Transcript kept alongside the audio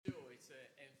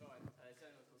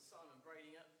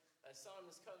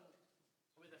Simon's come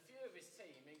with a few of his team,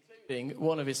 including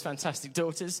one of his fantastic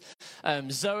daughters.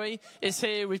 Zoe is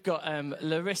here. We've got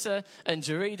Larissa and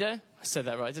Jarida. I said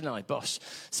that right, didn't I? Bosh.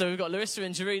 So we've got Larissa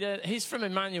and Jarida. He's from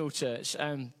Emmanuel Church.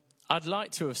 I'd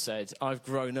like to have said I've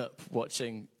grown up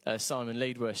watching Simon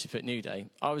lead worship at New Day.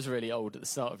 I was really old at the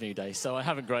start of New Day, so I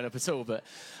haven't grown up at all. But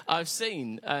I've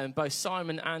seen both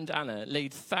Simon and Anna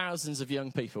lead thousands of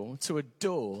young people to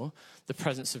adore the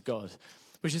presence of God,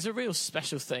 which is a real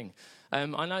special thing.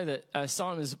 I know that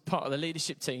Simon's part of the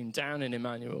leadership team down in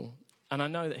Emmanuel, and I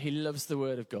know that he loves the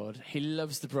Word of God, he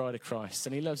loves the bride of Christ,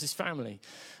 and he loves his family.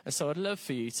 And so I'd love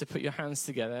for you to put your hands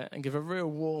together and give a real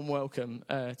warm welcome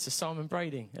to Simon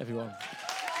Brady, everyone.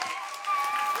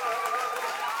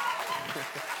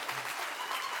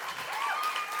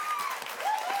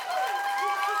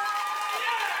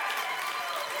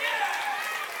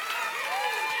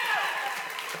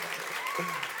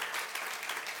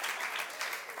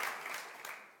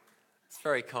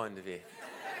 Very kind of you.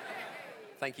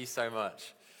 Thank you so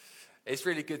much. It's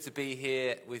really good to be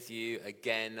here with you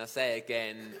again. I say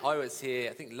again, I was here,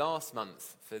 I think, last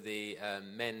month for the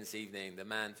men's evening, the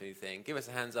man food thing. Give us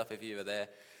a hands up if you were there. It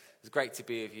was great to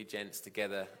be with you gents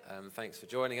together. Thanks for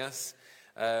joining us.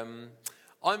 I'm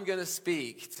going to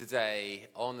speak today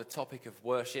on the topic of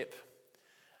worship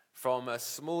from a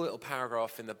small little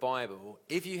paragraph in the Bible.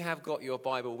 If you have got your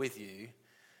Bible with you,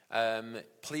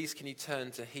 please can you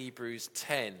turn to Hebrews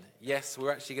 10. Yes,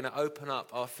 we're actually going to open up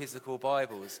our physical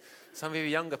Bibles. Some of you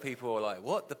younger people are like,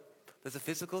 what? There's a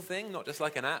physical thing, not just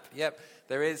like an app? Yep,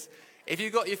 there is. If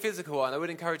you've got your physical one, I would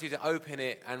encourage you to open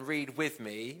it and read with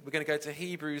me. We're going to go to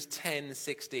Hebrews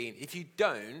 10:16. If you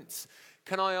don't,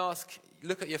 can I ask,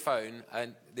 look at your phone,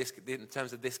 and this, in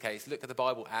terms of this case, look at the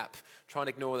Bible app. Try and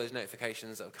ignore those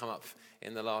notifications that have come up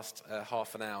in the last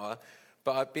half an hour.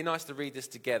 But it'd be nice to read this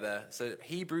together. So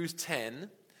Hebrews 10,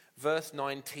 verse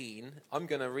 19. I'm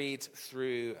going to read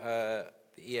through the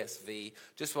ESV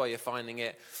just while you're finding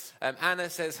it. Anna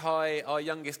says, hi, our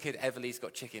youngest kid, Everly's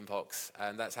got chicken pox.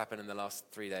 And that's happened in the last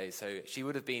 3 days. So she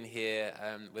would have been here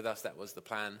with us. That was the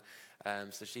plan.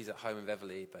 So she's at home with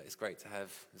Everly. But it's great to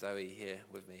have Zoe here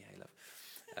with me. Hey,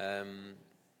 love.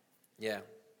 Yeah.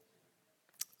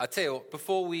 I tell you what,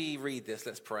 before we read this,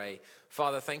 let's pray.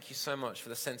 Father, thank you so much for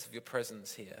the sense of your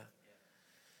presence here.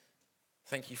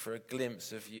 Thank you for a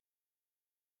glimpse of you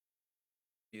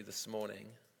this morning.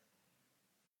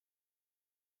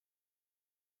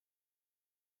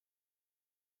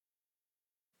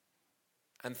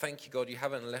 And thank you, God, you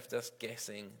haven't left us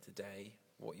guessing today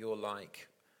what you're like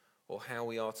or how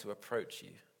we are to approach you.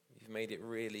 You've made it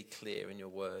really clear in your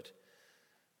word.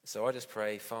 So I just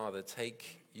pray, Father,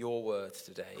 take your words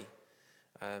today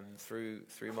through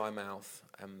my mouth,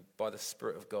 and by the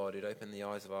Spirit of God, it'd open the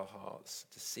eyes of our hearts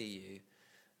to see you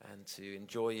and to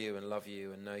enjoy you and love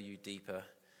you and know you deeper.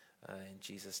 In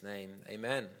Jesus' name,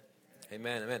 amen.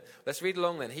 Amen, amen. Let's read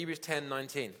along then. Hebrews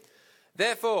 10:19.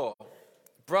 Therefore,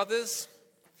 brothers,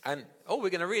 and we're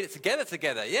going to read it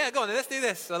together. Yeah, go on, let's do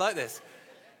this. I like this.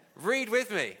 Read with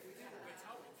me.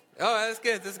 Oh,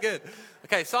 that's good.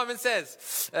 Okay, Simon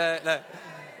says,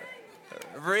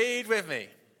 read with me.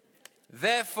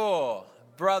 Therefore,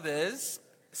 brothers,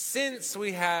 since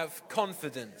we have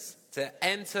confidence to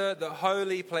enter the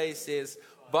holy places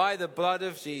by the blood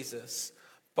of Jesus,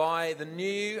 by the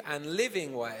new and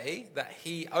living way that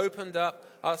he opened up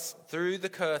us through the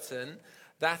curtain,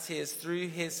 that is, through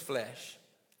his flesh,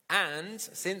 and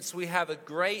since we have a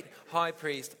great high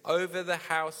priest over the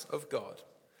house of God,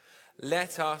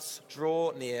 let us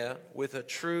draw near with a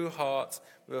true heart,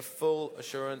 with a full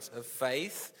assurance of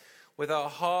faith, with our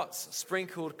hearts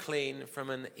sprinkled clean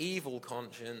from an evil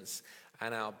conscience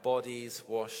and our bodies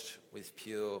washed with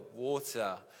pure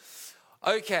water.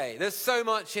 Okay, there's so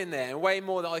much in there and way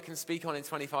more that I can speak on in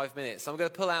 25 minutes. So I'm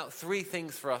going to pull out 3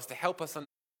 things for us to help us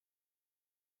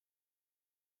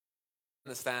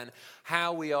understand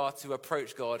how we are to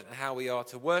approach God and how we are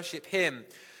to worship him.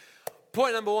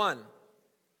 Point number 1.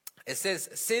 It says,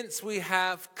 since we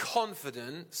have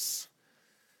confidence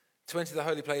to enter the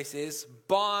holy places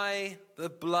by the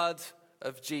blood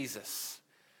of Jesus.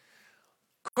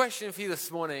 Question for you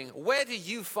this morning, where do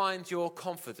you find your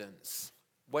confidence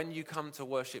when you come to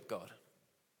worship God?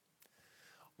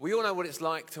 We all know what it's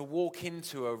like to walk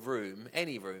into a room,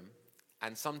 any room,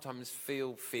 and sometimes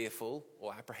feel fearful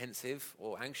or apprehensive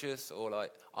or anxious or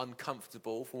like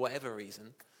uncomfortable for whatever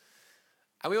reason.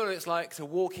 And we all know what it's like to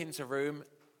walk into a room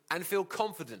and feel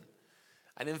confident.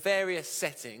 And in various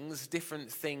settings,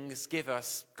 different things give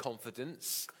us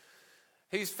confidence.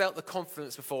 Who's felt the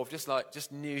confidence before of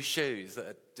just new shoes that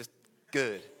are just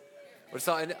good? Well, it's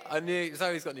like I knew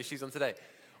Zoe's got new shoes on today.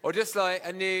 Or just like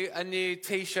a new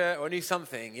t-shirt or a new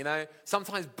something, you know.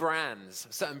 Sometimes brands,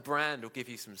 a certain brand will give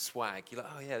you some swag. You're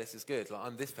like, oh yeah, this is good. Like,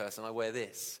 I'm this person, I wear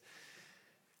this.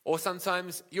 Or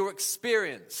sometimes your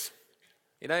experience.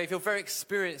 You know, if you're very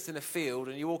experienced in a field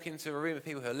and you walk into a room of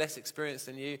people who are less experienced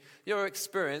than you, your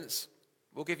experience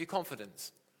will give you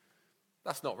confidence.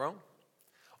 That's not wrong.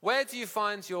 Where do you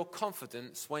find your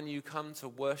confidence when you come to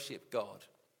worship God?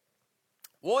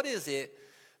 What is it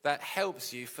that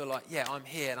helps you feel like, yeah, I'm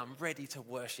here and I'm ready to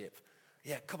worship?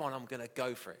 Yeah, come on, I'm going to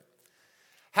go for it.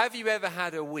 Have you ever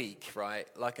had a week, right,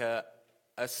 like a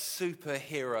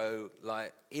superhero,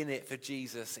 like in it for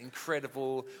Jesus,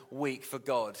 incredible week for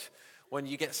God? When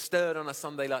you get stirred on a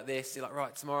Sunday like this, you're like,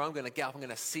 right, tomorrow I'm going to get up, I'm going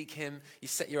to seek him. You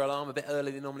set your alarm a bit earlier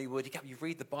than you normally would. You get up, you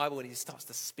read the Bible, and he starts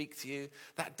to speak to you.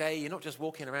 That day, you're not just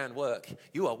walking around work.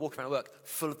 You are walking around work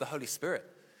full of the Holy Spirit.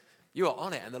 You are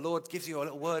on it, and the Lord gives you a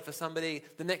little word for somebody.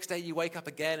 The next day, you wake up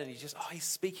again, and you just, he's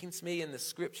speaking to me in the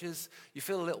scriptures. You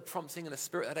feel a little prompting in the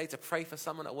Spirit that day to pray for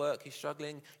someone at work who's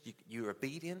struggling. You're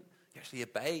obedient. You actually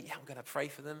obey. Yeah, I'm going to pray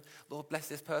for them. Lord, bless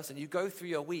this person. You go through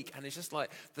your week, and it's just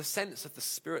like the sense of the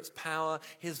Spirit's power,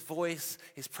 his voice,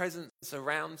 his presence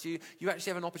around you. You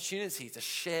actually have an opportunity to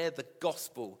share the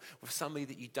gospel with somebody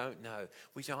that you don't know.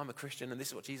 We say, I'm a Christian, and this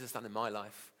is what Jesus has done in my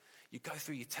life. You go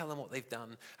through, you tell them what they've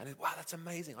done, and wow, that's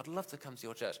amazing. I'd love to come to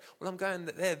your church. Well, I'm going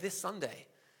there this Sunday.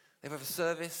 They have a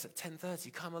service at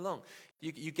 10:30. Come along.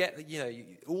 You get,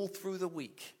 all through the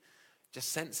week,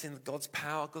 just sensing God's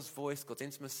power, God's voice, God's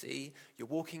intimacy. You're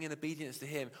walking in obedience to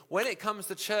him. When it comes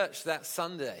to church that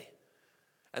Sunday,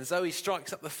 and Zoe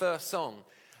strikes up the first song,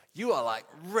 you are like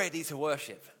ready to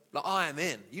worship. Like, I am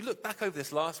in. You look back over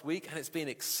this last week, and it's been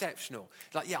exceptional.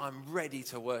 Like, yeah, I'm ready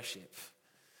to worship.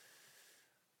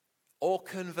 Or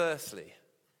conversely,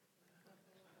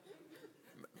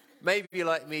 maybe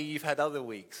like me, you've had other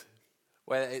weeks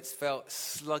where it's felt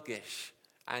sluggish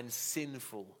and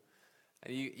sinful.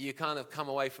 And you kind of come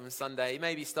away from Sunday,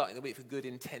 maybe starting the week with good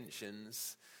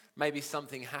intentions. Maybe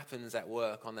something happens at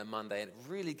work on their Monday and it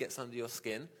really gets under your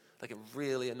skin, like it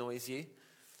really annoys you.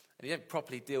 And you don't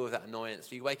properly deal with that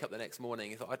annoyance. You wake up the next morning,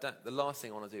 you thought, the last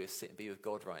thing I want to do is sit and be with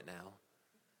God right now.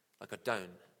 Like I don't.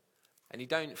 And you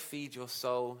don't feed your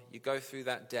soul. You go through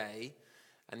that day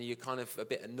and you're kind of a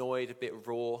bit annoyed, a bit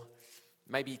raw.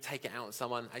 Maybe you take it out on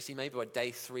someone. Actually, maybe by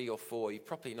day 3 or 4, you've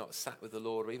probably not sat with the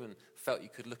Lord or even felt you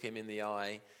could look him in the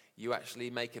eye. You actually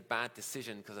make a bad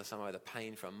decision because of some of the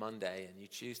pain from Monday and you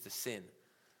choose to sin.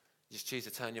 You just choose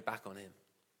to turn your back on him.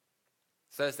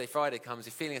 Thursday, Friday comes,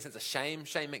 you're feeling a sense of shame.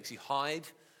 Shame makes you hide.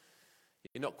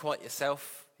 You're not quite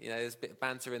yourself. There's a bit of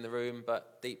banter in the room,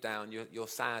 but deep down you're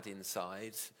sad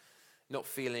inside. Not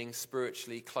feeling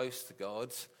spiritually close to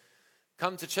God.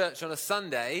 Come to church on a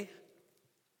Sunday.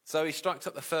 So he strikes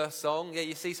up the first song. Yeah,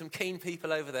 you see some keen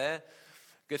people over there.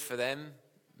 Good for them.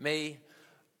 Me,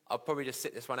 I'll probably just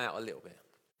sit this one out a little bit.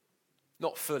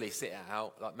 Not fully sit it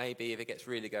out. Like maybe if it gets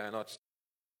really going, I'll just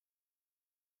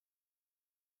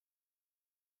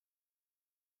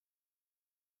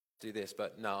do this.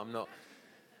 But no, I'm not.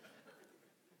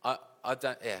 I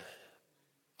don't. Yeah,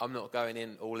 I'm not going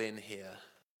in all in here.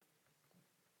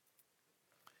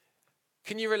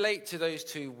 Can you relate to those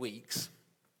 2 weeks?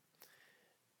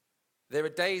 There are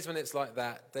days when it's like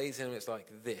that, days when it's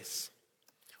like this.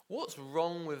 What's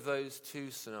wrong with those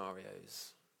 2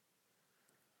 scenarios?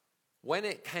 When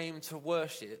it came to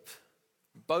worship,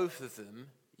 both of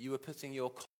them, you were putting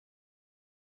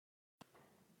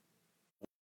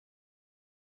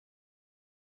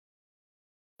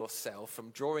yourself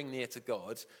from drawing near to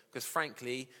God, because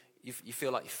frankly, you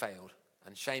feel like you failed,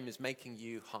 and shame is making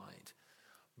you hide.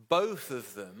 Both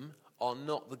of them are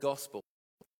not the gospel.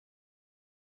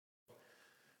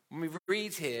 When we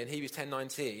read here in Hebrews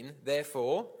 10:19,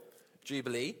 therefore,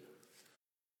 Jubilee,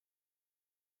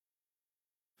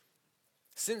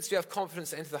 since you have confidence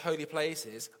to enter the holy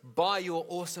places by your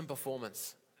awesome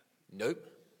performance. Nope.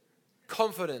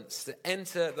 Confidence to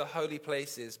enter the holy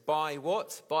places by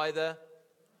what? By the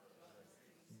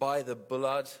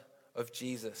blood of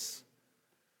Jesus.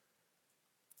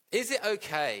 Is it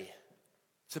okay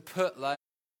to put like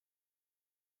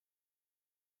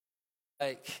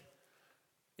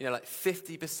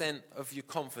 50% of your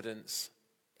confidence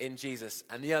in Jesus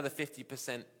and the other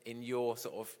 50% in your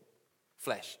sort of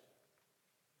flesh?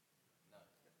 No.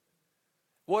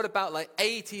 What about like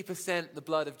 80% the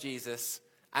blood of Jesus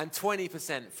and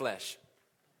 20% flesh?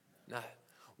 No.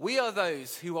 We are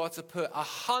those who are to put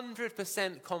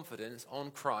 100% confidence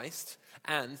on Christ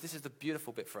and, this is the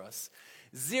beautiful bit for us,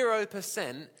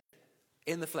 0%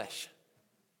 in the flesh.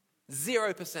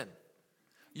 0%.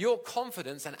 Your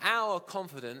confidence and our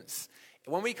confidence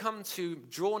when we come to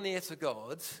draw near to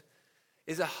God,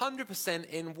 is 100%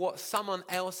 in what someone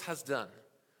else has done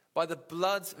by the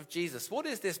blood of Jesus. What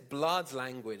is this blood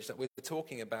language that we're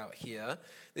talking about here?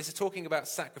 This is talking about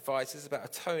sacrifices, about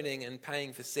atoning and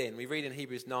paying for sin. We read in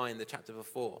Hebrews 9, the chapter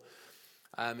before.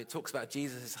 It talks about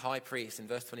Jesus as high priest in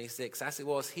verse 26. As it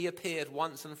was, he appeared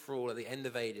once and for all at the end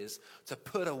of ages to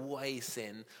put away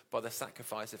sin by the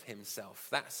sacrifice of himself.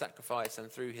 That sacrifice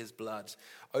and through his blood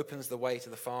opens the way to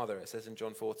the Father. It says in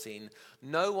John 14,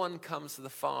 no one comes to the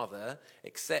Father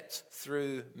except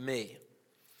through me.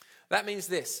 That means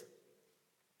this: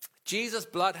 Jesus'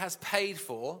 blood has paid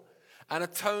for and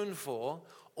atoned for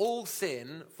all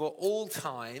sin for all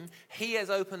time. He has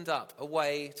opened up a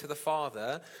way to the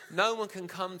Father. No one can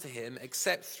come to him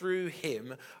except through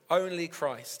him, only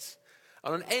Christ.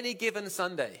 And on any given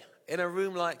Sunday, in a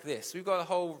room like this, we've got a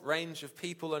whole range of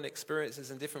people and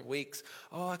experiences in different weeks.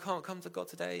 Oh, I can't come to God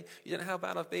today. You don't know how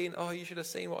bad I've been. Oh, you should have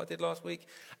seen what I did last week.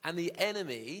 And the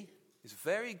enemy is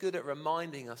very good at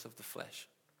reminding us of the flesh.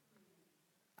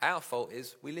 Our fault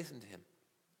is we listen to him.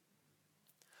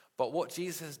 But what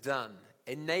Jesus has done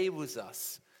enables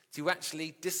us to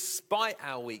actually, despite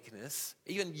our weakness,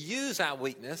 even use our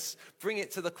weakness, bring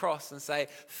it to the cross and say,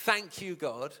 thank you,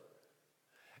 God.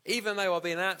 Even though I've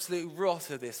been an absolute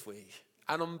rotter this week,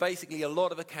 and on basically a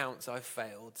lot of accounts I've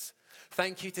failed,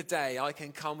 thank you today I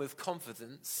can come with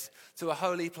confidence to a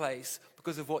holy place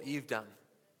because of what you've done.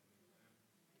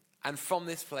 And from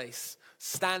this place,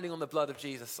 standing on the blood of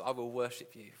Jesus, I will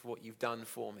worship you for what you've done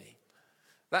for me.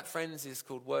 That, friends, is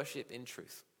called worship in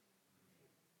truth.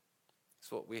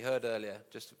 It's what we heard earlier,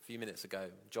 just a few minutes ago,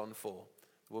 John 4,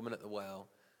 the woman at the well.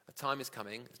 A time is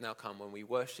coming, has now come, when we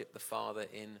worship the Father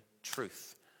in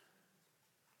truth.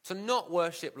 To not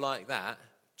worship like that,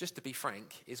 just to be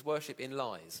frank, is worship in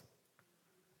lies.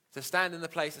 To stand in the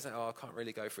place and say, oh, I can't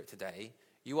really go for it today,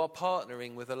 you are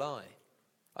partnering with a lie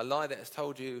that has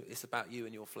told you it's about you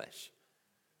and your flesh.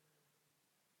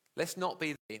 Let's not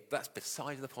be, that's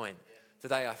beside the point.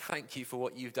 Today I thank you for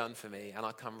what you've done for me and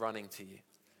I come running to you.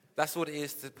 That's what it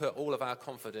is to put all of our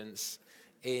confidence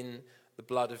in the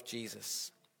blood of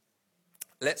Jesus.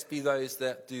 Let's be those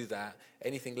that do that.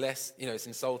 Anything less, it's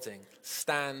insulting.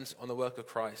 Stand on the work of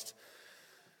Christ.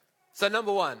 So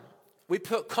number one, we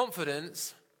put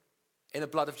confidence in the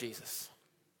blood of Jesus.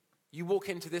 You walk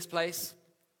into this place,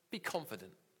 be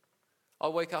confident. I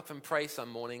wake up and pray some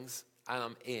mornings and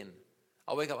I'm in.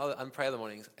 I wake up and pray other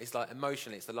mornings. It's like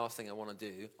emotionally, it's the last thing I want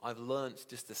to do. I've learnt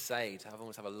just to say, to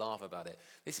almost have a laugh about it.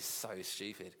 This is so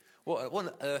stupid. What on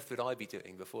earth would I be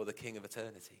doing before the King of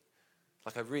Eternity?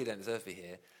 Like, I really don't deserve to be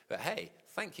here. But hey,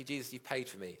 thank you, Jesus, you paid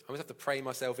for me. I always have to pray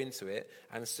myself into it,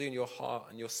 and soon your heart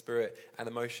and your spirit and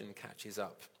emotion catches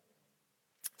up.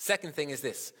 Second thing is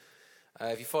this.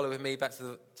 If you follow with me back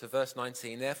to verse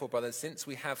 19. Therefore, brothers, since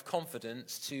we have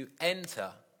confidence to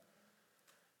enter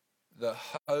the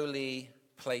holy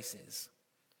places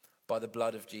by the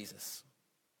blood of Jesus.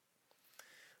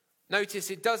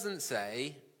 Notice it doesn't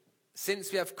say,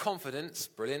 since we have confidence,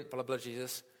 brilliant, by the blood of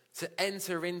Jesus, to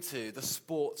enter into the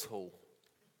sports hall.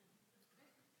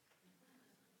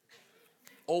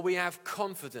 Or we have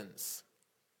confidence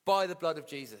by the blood of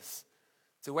Jesus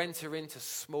to enter into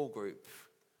small group.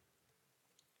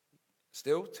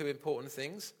 Still, two important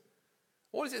things.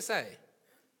 What does it say?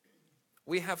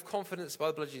 We have confidence by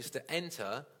the blood of Jesus to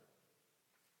enter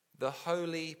the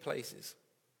holy places.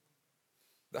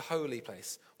 The holy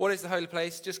place. What is the holy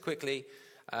place? Just quickly,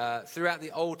 throughout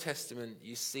the Old Testament,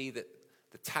 you see that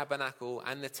the tabernacle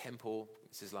and the temple,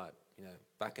 this is like,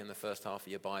 back in the first half of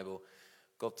your Bible,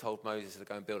 God told Moses to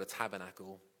go and build a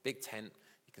tabernacle, big tent.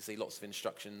 You can see lots of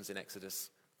instructions in Exodus.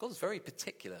 God's very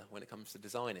particular when it comes to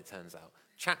design, it turns out.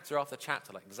 Chapter after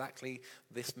chapter, like exactly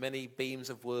this many beams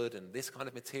of wood and this kind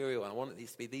of material, and I want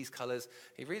these to be these colors.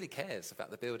 He really cares about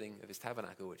the building of his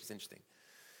tabernacle, which is interesting.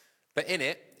 But in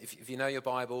it, if you know your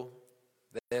Bible,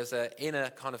 there's an inner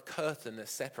kind of curtain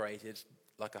that's separated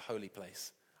like a holy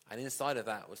place. And inside of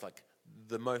that was like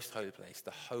the most holy place, the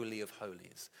Holy of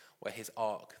Holies, where his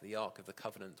ark, the Ark of the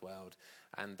Covenant, dwelled.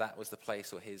 And that was the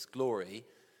place where his glory,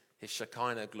 his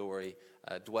Shekinah glory,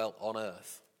 dwelt on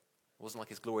earth. It wasn't like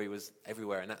his glory was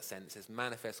everywhere in that sense. His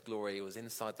manifest glory was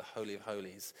inside the Holy of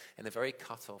Holies in a very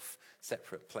cut-off,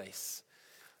 separate place.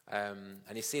 And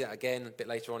you see that again a bit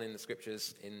later on in the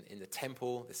scriptures in the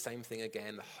temple, the same thing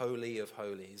again, the Holy of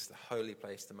Holies, the holy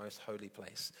place, the most holy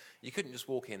place. You couldn't just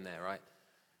walk in there, right?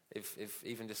 If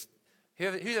even just,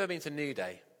 who's ever been to New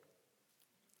Day?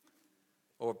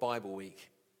 Or a Bible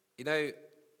week?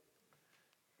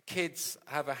 Kids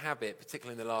have a habit,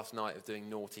 particularly in the last night, of doing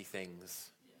naughty things.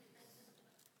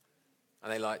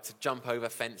 and they like to jump over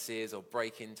fences or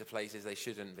break into places they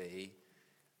shouldn't be.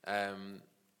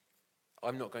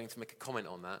 I'm not going to make a comment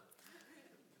on that.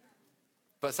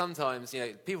 But sometimes,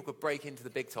 people could break into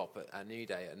the big top at New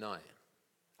Day at night,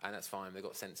 and that's fine. They've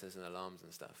got sensors and alarms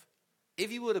and stuff.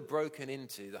 If you would have broken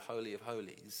into the Holy of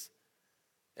Holies,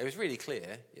 it was really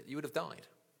clear you would have died.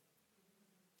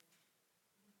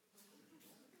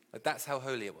 Like, that's how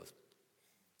holy it was.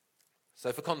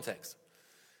 So for context,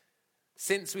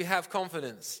 since we have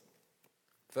confidence,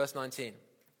 verse 19,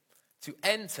 to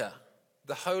enter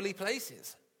the holy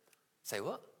places. Say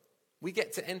what? We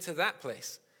get to enter that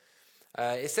place.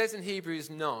 It says in Hebrews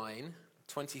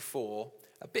 9:24,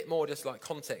 a bit more just like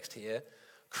context here,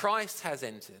 Christ has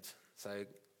entered, so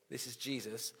this is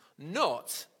Jesus,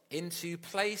 not into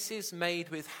places made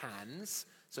with hands.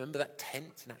 So remember that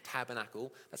tent and that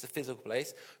tabernacle, that's a physical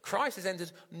place. Christ has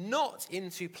entered not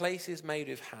into places made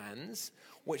with hands,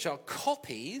 which are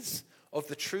copies of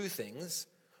the true things,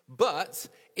 but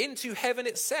into heaven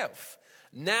itself,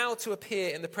 now to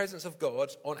appear in the presence of God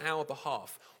on our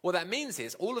behalf. What that means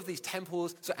is all of these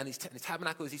temples and these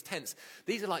tabernacles, these tents,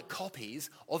 these are like copies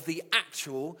of the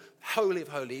actual Holy of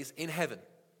Holies in heaven.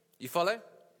 You follow?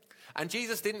 And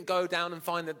Jesus didn't go down and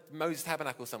find the Moses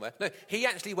tabernacle somewhere. No, he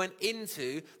actually went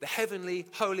into the heavenly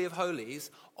Holy of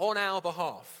Holies on our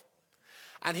behalf.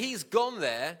 And he's gone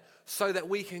there so that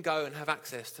we can go and have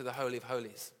access to the Holy of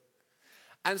Holies.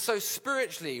 And so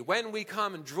spiritually, when we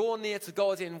come and draw near to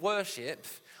God in worship,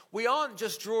 we aren't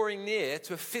just drawing near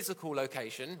to a physical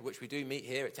location, which we do meet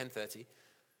here at 10:30.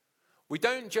 We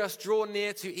don't just draw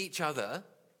near to each other.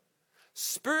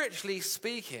 Spiritually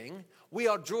speaking, we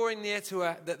are drawing near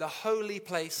to the holy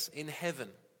place in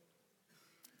heaven.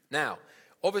 Now,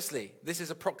 obviously, this is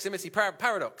a proximity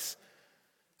paradox.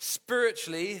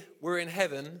 Spiritually, we're in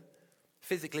heaven.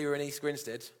 Physically, we're in East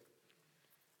Grinstead.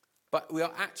 But we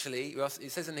are actually,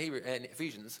 it says in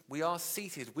Ephesians, we are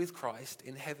seated with Christ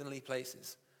in heavenly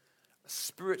places.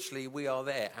 Spiritually, we are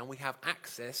there, and we have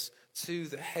access to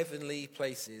the heavenly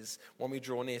places when we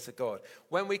draw near to God.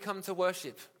 When we come to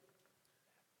worship,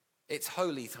 it's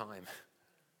holy time.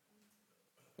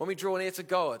 When we draw near to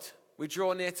God, we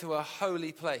draw near to a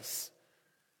holy place.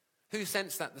 Who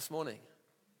sensed that this morning?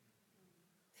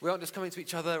 We aren't just coming to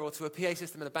each other or to a PA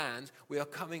system and a band. We are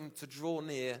coming to draw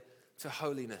near to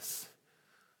holiness.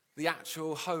 The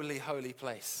actual holy, holy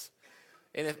place.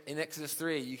 In Exodus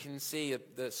 3, you can see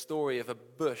the story of a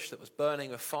bush that was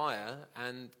burning with fire,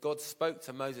 and God spoke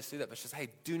to Moses through that bush. Says, hey,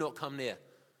 do not come near.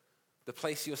 The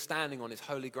place you're standing on is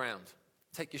holy ground.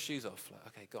 Take your shoes off. Like,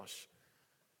 okay, gosh.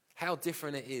 How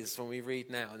different it is when we read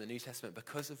now in the New Testament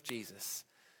because of Jesus.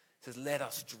 It says, let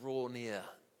us draw near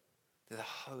to the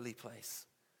holy place.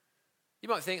 You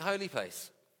might think, holy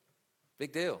place,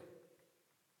 big deal.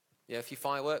 Yeah, a few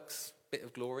fireworks, bit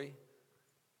of glory.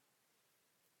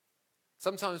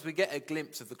 Sometimes we get a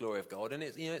glimpse of the glory of God, and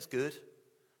it's good.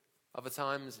 Other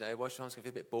times, worship times can be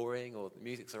a bit boring, or the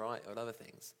music's all right, or other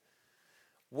things.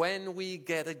 When we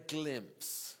get a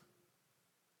glimpse,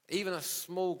 even a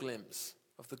small glimpse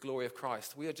of the glory of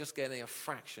Christ, we are just getting a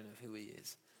fraction of who he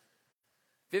is.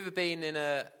 Have you ever been in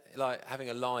having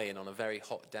a lie-in on a very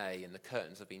hot day and the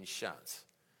curtains have been shut?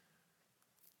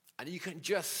 And you can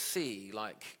just see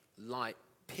light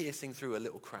piercing through a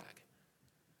little crack.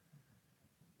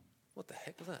 What the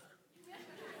heck was that?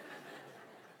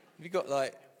 Have you got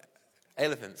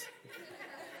elephants?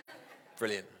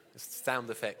 Brilliant. Just sound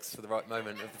effects for the right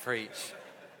moment of the preach.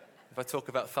 If I talk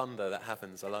about thunder, that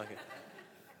happens. I like it.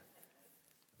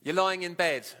 You're lying in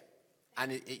bed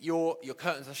and your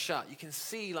curtains are shut. You can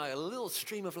see a little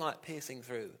stream of light piercing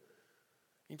through.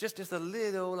 You just a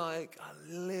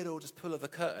little just pull of the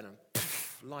curtain and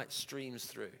poof, light streams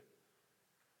through.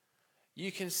 You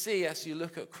can see as you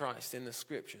look at Christ in the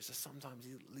scriptures, that sometimes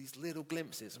these little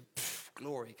glimpses and poof,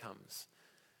 glory comes.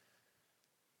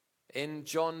 In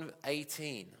John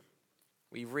 18,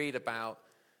 we read about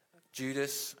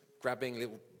Judas grabbing a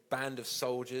little band of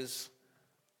soldiers,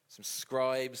 some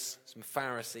scribes, some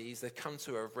Pharisees. They've come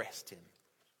to arrest him.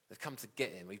 They've come to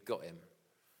get him. We've got him.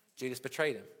 Judas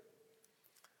betrayed him.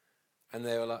 And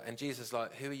they were and Jesus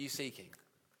who are you seeking?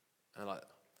 And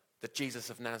the Jesus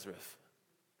of Nazareth.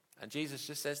 And Jesus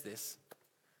just says this,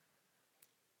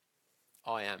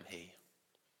 I am he.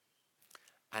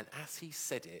 And as he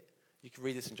said it, you can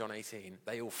read this in John 18,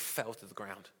 they all fell to the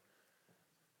ground.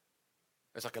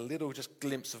 It's a little just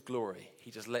glimpse of glory.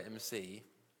 He just let him see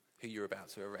who you're about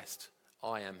to arrest.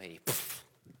 I am he. Poof.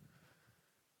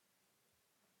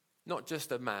 Not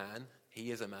just a man,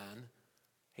 he is a man.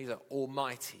 He's an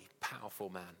almighty, powerful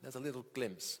man. There's a little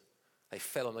glimpse. They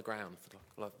fell on the ground.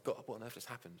 What on earth just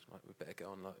happened? We better get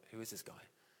on. Who is this guy?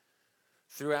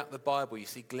 Throughout the Bible, you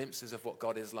see glimpses of what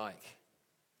God is like.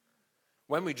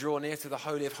 When we draw near to the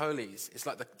Holy of Holies, it's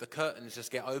like the curtains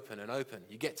just get open and open.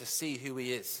 You get to see who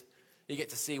he is. You get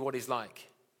to see what he's like.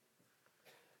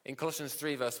 In Colossians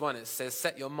 3 verse 1, it says,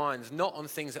 set your minds not on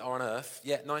things that are on earth,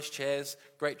 yet nice chairs,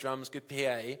 great drums, good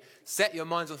PA. Set your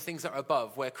minds on things that are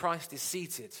above, where Christ is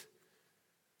seated.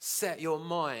 Set your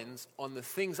minds on the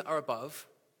things that are above,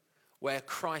 where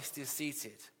Christ is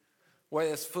seated. Where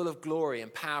it's full of glory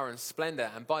and power and splendor.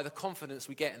 And by the confidence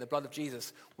we get in the blood of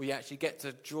Jesus, we actually get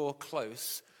to draw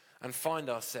close and find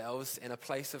ourselves in a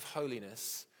place of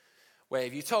holiness. Where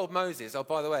if you told Moses, oh,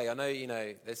 by the way, I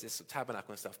know, there's this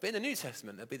tabernacle and stuff, but in the New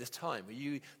Testament, there'll be this time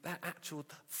where that actual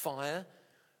fire,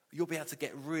 you'll be able to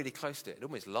get really close to it. It'll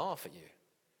almost laugh at you.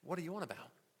 What are you on about?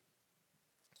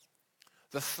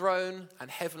 The throne and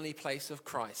heavenly place of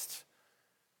Christ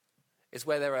is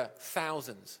where there are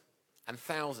thousands and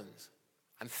thousands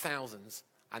and thousands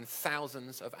and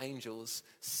thousands of angels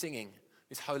singing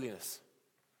his holiness.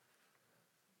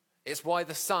 It's why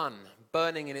the sun,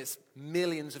 burning in its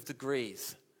millions of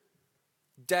degrees,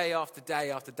 day after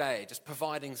day after day, just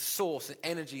providing source and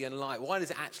energy and light. Why does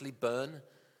it actually burn?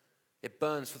 It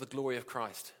burns for the glory of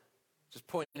Christ, just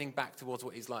pointing back towards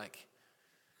what he's like.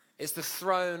 It's the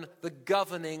throne, the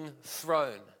governing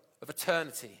throne of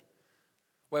eternity,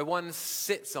 where one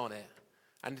sits on it,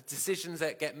 and the decisions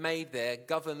that get made there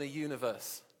govern the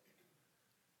universe.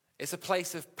 It's a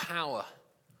place of power,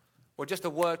 where just a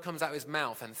word comes out of his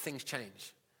mouth and things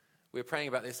change. We were praying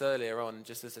about this earlier on,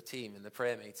 just as a team in the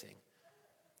prayer meeting.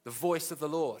 The voice of the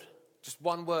Lord, just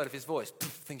one word of his voice,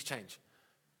 poof, things change.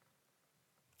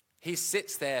 He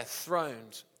sits there,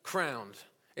 throned, crowned.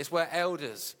 It's where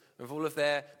elders, with all of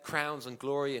their crowns and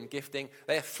glory and gifting,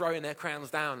 they're throwing their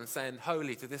crowns down and saying,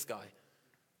 holy to this guy.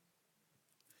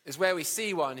 It's where we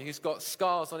see one who's got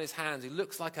scars on his hands, who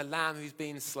looks like a lamb who's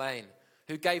been slain,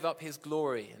 who gave up his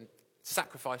glory and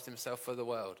sacrificed himself for the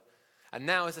world, and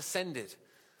now has ascended.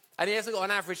 And he hasn't got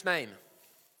an average name.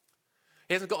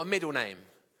 He hasn't got a middle name.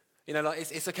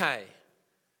 It's okay.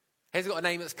 He hasn't got a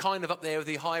name that's kind of up there with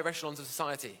the higher echelons of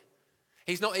society.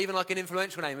 He's not even like an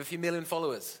influential name with a few million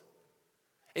followers.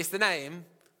 It's the name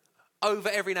over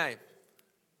every name.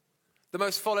 The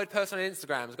most followed person on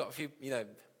Instagram has got a few,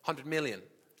 100 million.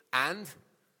 And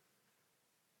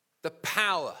the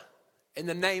power in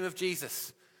the name of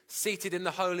Jesus, seated in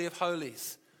the Holy of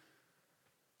Holies,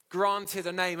 granted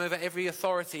a name over every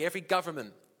authority, every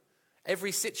government,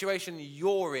 every situation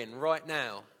you're in right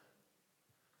now.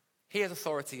 He has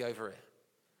authority over it.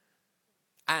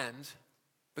 And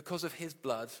because of his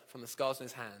blood from the scars on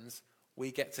his hands,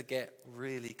 we get to get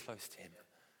really close to him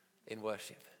in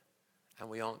worship. And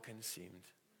we aren't consumed.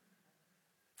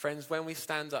 Friends, when we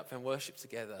stand up and worship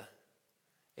together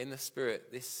in the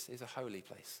Spirit, this is a holy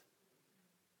place.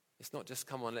 It's not just,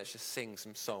 come on, let's just sing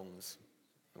some songs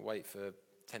and wait for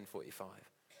 10:45.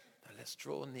 No, let's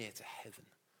draw near to heaven.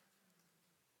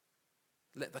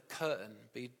 Let the curtain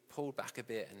be pulled back a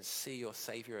bit and see your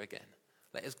Savior again.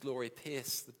 Let his glory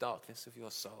pierce the darkness of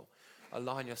your soul.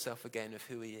 Align yourself again with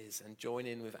who he is and join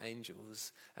in with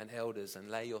angels and elders and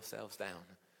lay yourselves down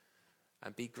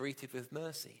and be greeted with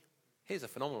mercy. Here's a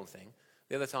phenomenal thing.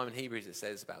 The other time in Hebrews it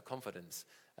says about confidence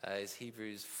is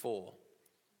Hebrews 4.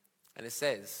 And it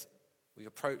says, we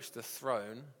approach the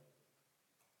throne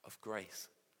of grace.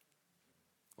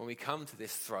 When we come to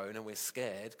this throne and we're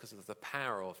scared because of the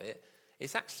power of it,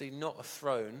 it's actually not a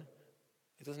throne.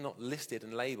 It is not listed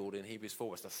and labeled in Hebrews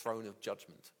 4 as the throne of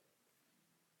judgment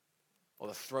or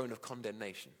the throne of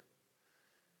condemnation.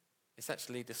 It's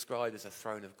actually described as a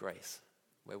throne of grace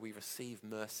where we receive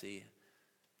mercy,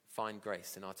 find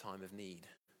grace in our time of need.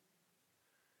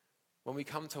 When we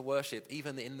come to worship,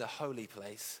 even in the holy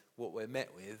place, what we're met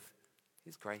with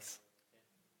is grace.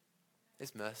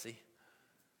 It's mercy.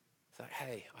 It's like,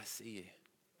 hey, I see you.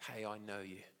 Hey, I know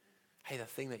you. Hey, the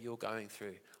thing that you're going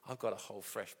through, I've got a whole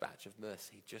fresh batch of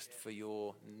mercy just for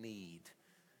your need.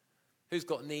 Who's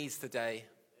got needs today?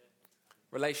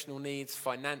 Relational needs,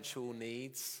 financial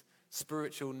needs,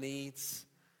 spiritual needs,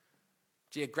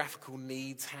 geographical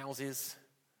needs, houses.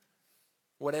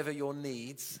 Whatever your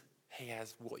needs, he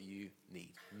has what you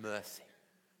need. Mercy.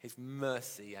 His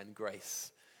mercy and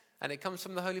grace. And it comes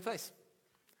from the holy place.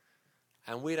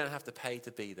 And we don't have to pay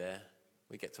to be there.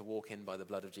 We get to walk in by the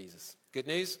blood of Jesus. Good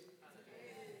news?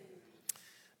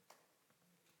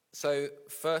 So,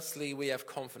 firstly, we have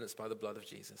confidence by the blood of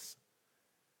Jesus.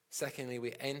 Secondly,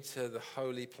 we enter the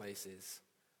holy places,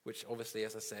 which obviously,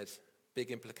 as I said, big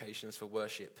implications for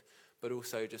worship, but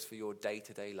also just for your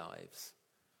day-to-day lives.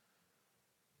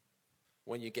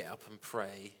 When you get up and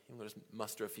pray, you're going to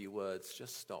muster a few words,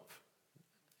 just stop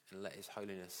and let his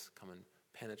holiness come and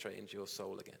penetrate into your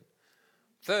soul again.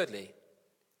 Thirdly,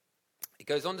 it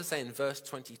goes on to say in verse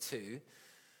 22,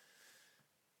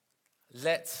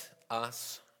 let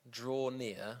us draw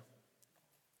near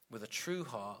with a true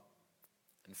heart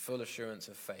and full assurance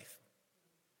of faith.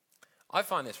 I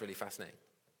find this really fascinating.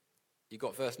 You've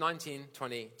got verse 19,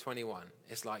 20, 21.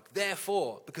 It's like,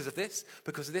 therefore, because of this,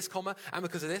 comma, and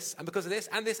because of this, and because of this,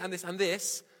 and this, and this, and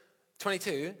this.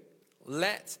 22,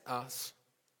 let us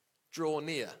draw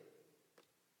near.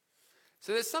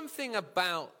 So there's something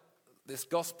about this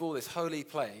gospel, this holy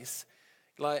place,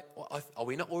 like, are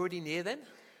we not already near then?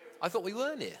 I thought we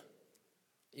were near.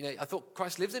 I thought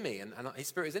Christ lives in me and his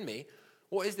Spirit is in me.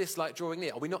 What is this like drawing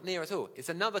near? Are we not near at all? It's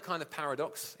another kind of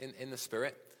paradox in the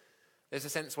Spirit. There's a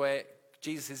sense where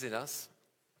Jesus is in us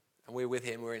and we're with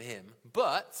him, we're in him.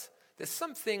 But there's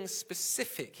something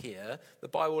specific here the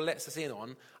Bible lets us in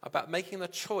on about making the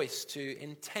choice to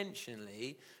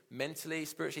intentionally, mentally,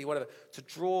 spiritually, whatever, to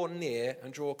draw near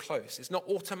and draw close. It's not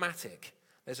automatic.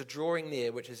 There's a drawing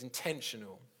near which is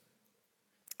intentional.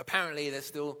 Apparently, there's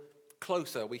still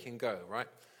closer we can go, right?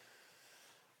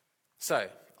 So,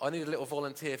 I need a little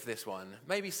volunteer for this one.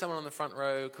 Maybe someone on the front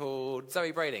row called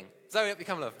Zoe Brading. Zoe, up you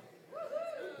come, love.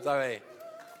 Zoe.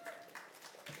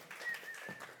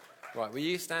 Right, will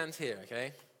you stand here,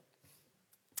 okay?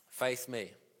 Face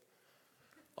me.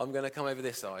 I'm going to come over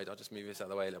this side. I'll just move this out of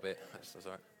the way a little bit. That's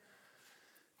all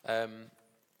right.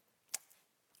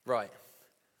 Right.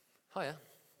 Hiya.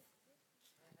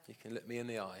 You can look me in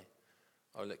the eye.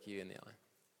 I'll look you in the eye.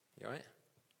 You all right?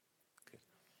 Good.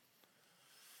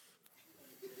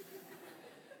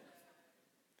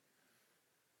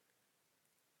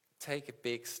 Take a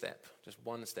big step, just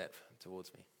one step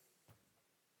towards me.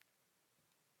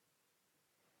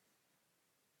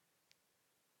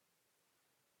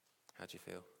 How do you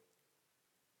feel?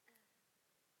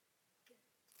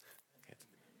 Good.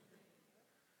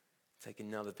 Take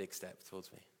another big step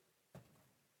towards me.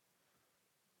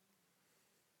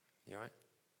 You all right?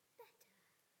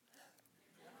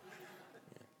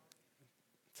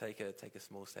 Yeah. Take a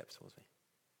small step towards me.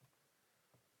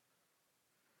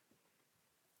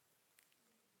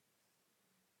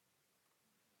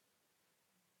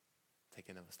 Take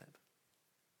another step.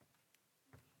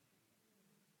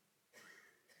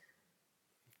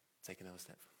 Take another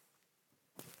step.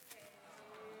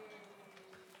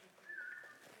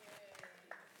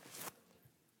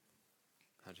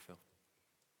 How do you feel?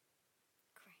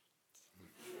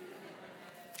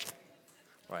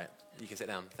 Right, you can sit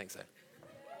down. Thanks, so.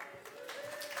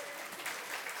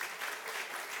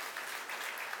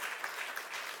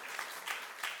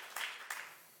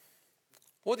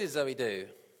 What did Zoe do?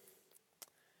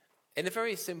 In a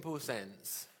very simple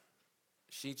sense,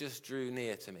 she just drew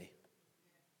near to me.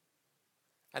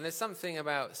 And there's something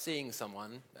about seeing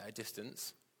someone at a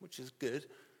distance, which is good.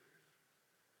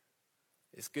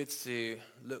 It's good to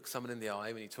look someone in the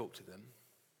eye when you talk to them.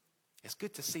 It's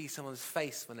good to see someone's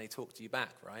face when they talk to you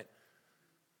back, right?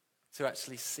 To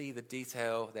actually see the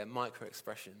detail, their micro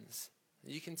expressions.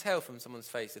 You can tell from someone's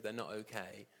face if they're not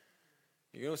okay.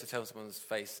 You can also tell someone's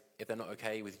face if they're not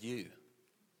okay with you.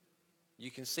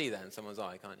 You can see that in someone's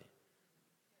eye, can't you?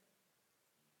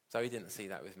 Zoe didn't see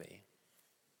that with me.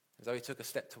 Zoe took a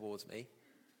step towards me,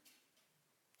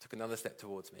 took another step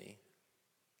towards me,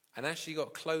 and as she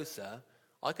got closer,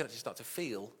 I could actually start to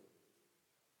feel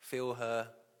her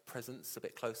presence a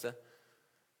bit closer,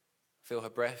 feel her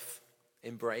breath,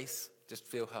 embrace, just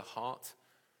feel her heart,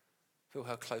 feel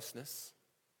her closeness.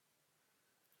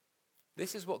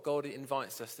 This is what God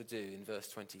invites us to do in verse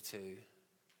 22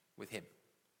 with him.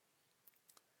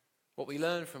 What we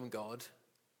learn from God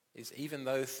is, even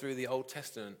though through the Old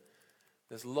Testament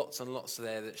there's lots and lots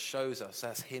there that shows us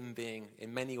as him being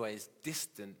in many ways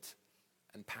distant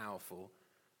and powerful,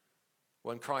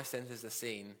 when Christ enters the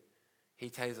scene, he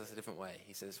tells us a different way.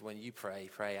 He says, when you pray,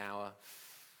 pray our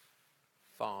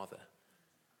Father.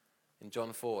 In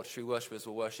John 4, true worshippers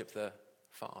will worship the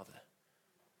Father.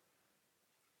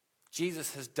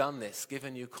 Jesus has done this,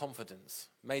 given you confidence,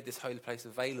 made this holy place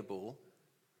available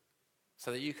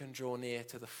so that you can draw near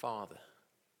to the Father,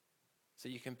 so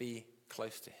you can be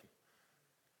close to him.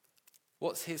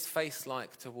 What's his face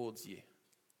like towards you?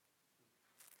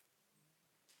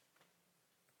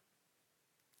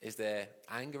 Is there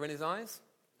anger in his eyes?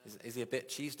 Is he a bit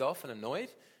cheesed off and annoyed?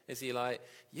 Is he like,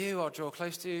 you I'll draw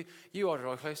close to, you I'll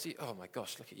draw close to you? Oh my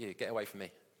gosh, look at you, get away from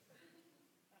me.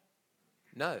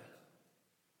 No.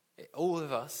 All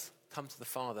of us come to the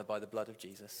Father by the blood of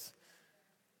Jesus.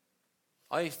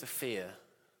 I used to fear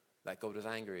that God was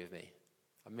angry with me.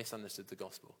 I misunderstood the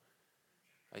gospel.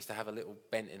 I used to have a little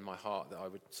bent in my heart that I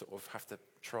would sort of have to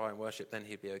try and worship, then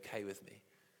he'd be okay with me.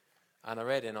 And I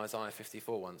read in Isaiah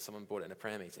 54 once, someone brought it in a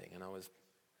prayer meeting, and I was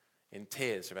in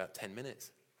tears for about 10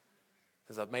 minutes.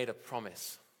 Because I've made a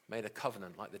promise, made a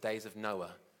covenant like the days of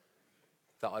Noah,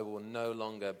 that I will no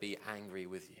longer be angry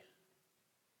with you.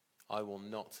 I will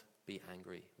not be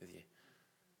angry with you.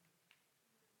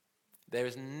 There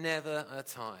is never a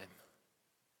time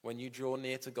when you draw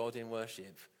near to God in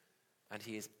worship and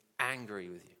he is angry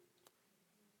with you.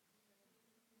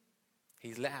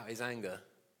 He's let out his anger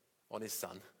on his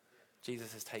son.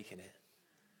 Jesus has taken it.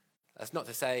 That's not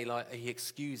to say like he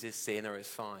excuses sin or it's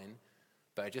fine,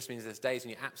 but it just means there's days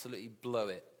when you absolutely blow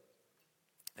it.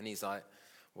 And he's like,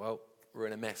 well, we're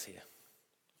in a mess here.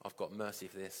 I've got mercy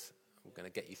for this. We're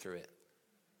going to get you through it.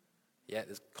 Yeah,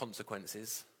 there's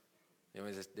consequences. You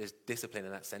know, there's discipline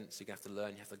in that sense. You have to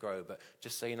learn, you have to grow. But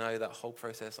just so you know, that whole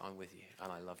process, I'm with you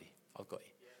and I love you. I've got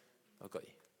you. I've got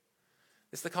you.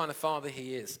 It's the kind of father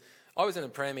he is. I was in a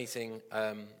prayer meeting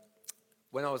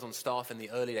when I was on staff in the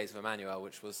early days of Emmanuel,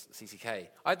 which was CCK.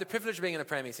 I had the privilege of being in a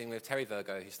prayer meeting with Terry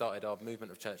Virgo, who started our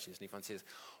movement of churches, New Frontiers.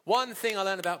 One thing I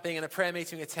learned about being in a prayer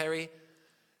meeting with Terry,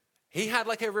 he had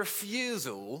like a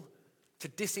refusal to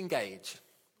disengage.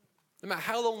 No matter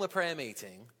how long the prayer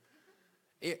meeting,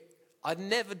 I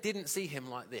never didn't see him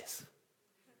like this.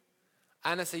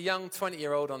 And as a young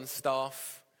 20-year-old on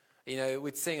staff, you know,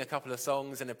 we'd sing a couple of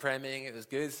songs in a prayer meeting. It was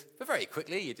good. But very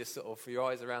quickly, you just sort of, for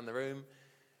your eyes around the room,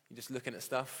 you're just looking at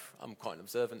stuff. I'm quite an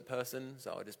observant person,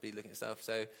 so I'll just be looking at stuff.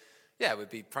 So, yeah, we'd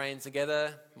be praying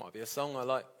together. Might be a song I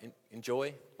like,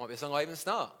 enjoy. Might be a song I even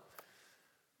start.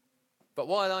 But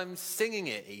while I'm singing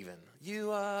it even,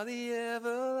 you are the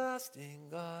everlasting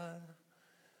God.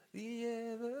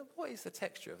 What is the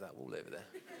texture of that wall over there?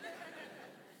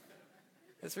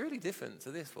 It's really different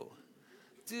to this wall.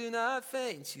 Do not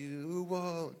faint, you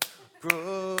won't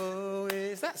grow.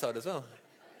 It's that side as well.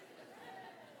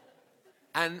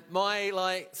 And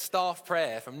my staff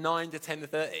prayer from 9 to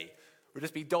 10:30 would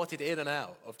just be dotted in and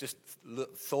out of just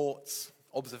thoughts,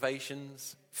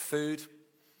 observations, food.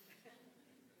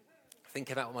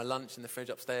 Thinking about my lunch in the fridge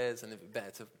upstairs, and if it's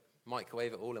better to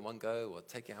microwave it all in one go or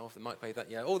take it off the microwave,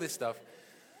 all this stuff.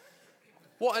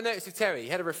 What I noticed with Terry, he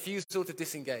had a refusal to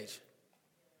disengage.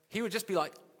 He would just be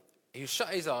like, he would shut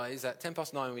his eyes at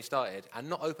 9:10 when we started and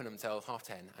not open them until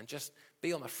 10:30 and just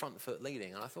be on the front foot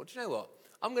leading. And I thought, do you know what?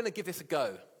 I'm going to give this a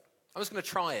go. I'm just going to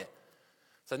try it.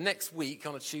 So next week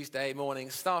on a Tuesday morning,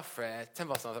 staff prayer,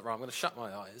 9:10, I thought, right, I'm going to shut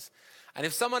my eyes. And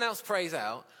if someone else prays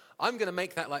out, I'm going to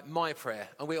make that like my prayer.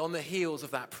 And we're on the heels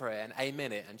of that prayer and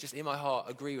amen it. And just in my heart,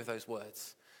 agree with those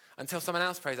words. Until someone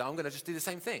else prays out, I'm going to just do the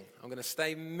same thing. I'm going to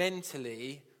stay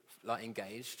mentally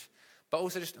engaged. But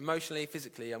also just emotionally,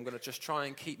 physically, I'm going to just try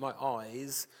and keep my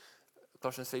eyes,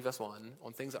 Colossians 3 verse 1,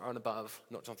 on things that are on above,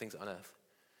 not on things that are on earth.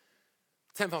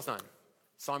 9:10,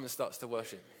 Simon starts to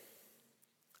worship.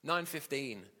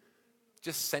 9:15,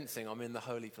 just sensing I'm in the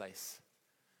holy place.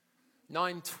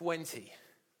 9:20,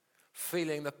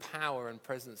 feeling the power and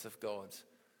presence of God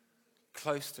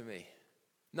close to me.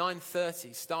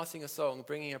 9:30, starting a song,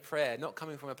 bringing a prayer, not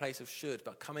coming from a place of should,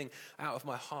 but coming out of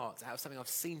my heart, out of something I've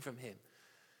seen from him.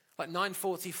 Like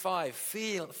 9:45,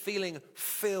 feeling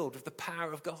filled with the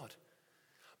power of God.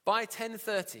 By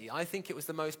 10:30, I think it was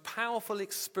the most powerful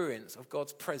experience of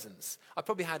God's presence I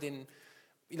probably had in,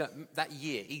 that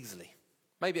year easily.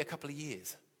 Maybe a couple of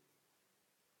years.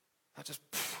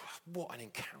 What an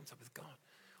encounter with God.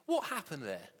 What happened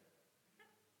there?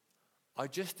 I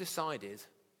just decided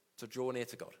to draw near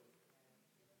to God.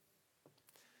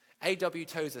 A.W.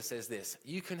 Tozer says this: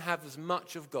 you can have as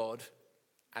much of God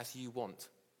as you want.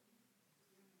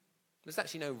 There's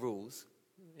actually no rules.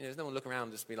 There's no one look around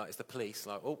and just be like, it's the police.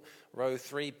 Like, oh, row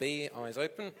 3B, eyes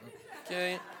open.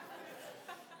 Okay.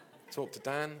 Talk to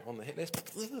Dan on the hit list.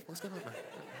 What's going on?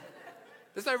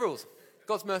 There's no rules.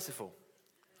 God's merciful.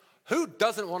 Who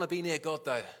doesn't want to be near God,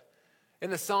 though?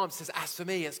 In the Psalms, it says, as for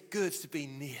me, it's good to be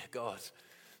near God,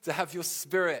 to have your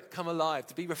spirit come alive,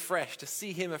 to be refreshed, to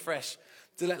see him afresh,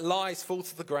 to let lies fall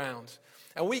to the ground.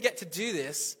 And we get to do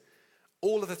this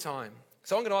all of the time.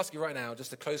 So I'm going to ask you right now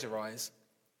just to close your eyes.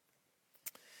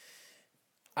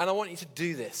 And I want you to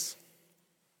do this.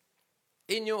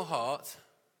 In your heart,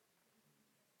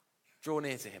 draw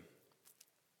near to him.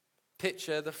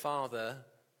 Picture the Father,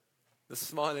 the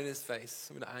smile in his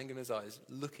face, with the anger in his eyes,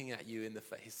 looking at you in the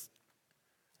face.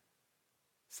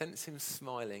 Sense him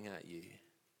smiling at you.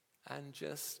 And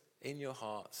just in your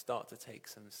heart, start to take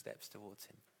some steps towards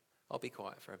him. I'll be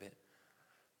quiet for a bit.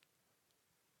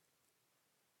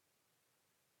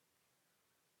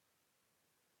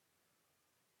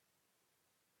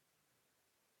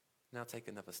 Now take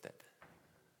another step.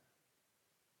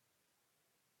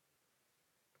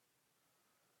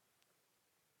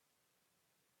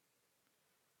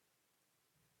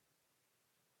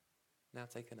 Now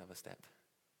take another step.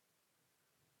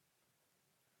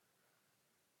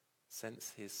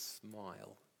 Sense his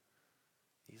smile.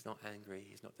 He's not angry.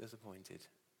 He's not disappointed.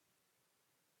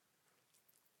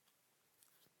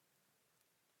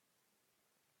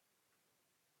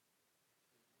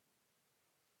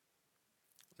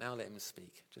 Now let him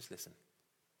speak. Just listen.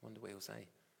 Wonder what he'll say.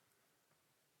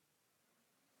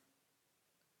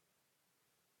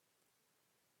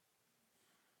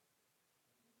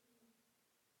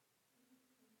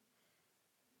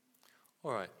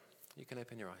 All right, you can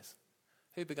open your eyes.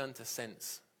 Who began to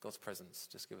sense God's presence?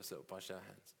 Just give us a little by show of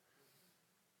hands.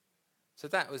 So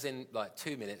that was in like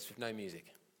 2 minutes with no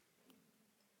music.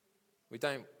 We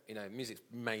don't, music's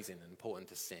amazing and important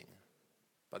to sing.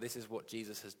 But this is what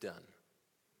Jesus has done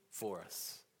for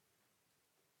us.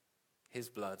 His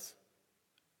blood,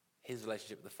 his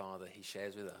relationship with the Father, he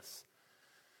shares with us.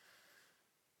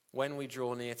 When we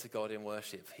draw near to God in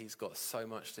worship, he's got so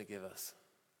much to give us.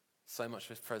 So much of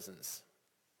his presence.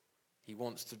 He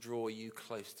wants to draw you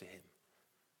close to him.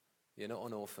 You're not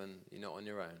an orphan. You're not on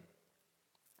your own.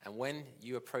 And when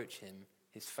you approach him,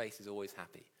 his face is always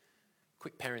happy.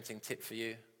 Quick parenting tip for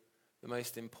you. The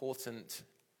most important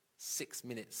 6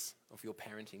 minutes of your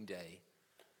parenting day.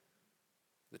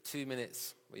 The 2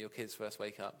 minutes where your kids first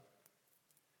wake up.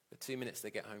 The 2 minutes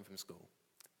they get home from school.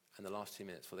 And the last 2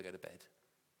 minutes before they go to bed.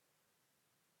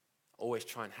 Always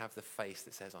try and have the face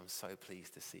that says, I'm so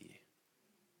pleased to see you.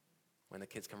 When the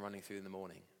kids come running through in the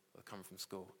morning or come from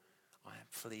school, I am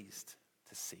pleased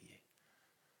to see you.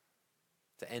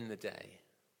 To end the day,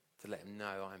 to let them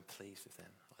know I'm pleased with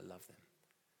them. I love them.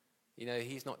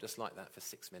 He's not just like that for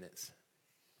 6 minutes.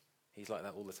 He's like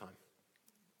that all the time.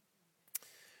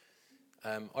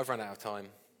 I've run out of time,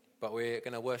 but we're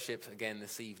going to worship again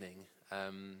this evening.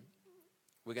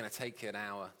 We're going to take an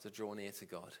hour to draw near to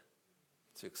God,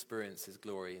 to experience his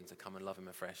glory and to come and love him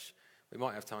afresh. We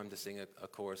might have time to sing a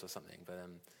chorus or something, but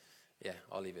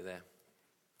I'll leave it there.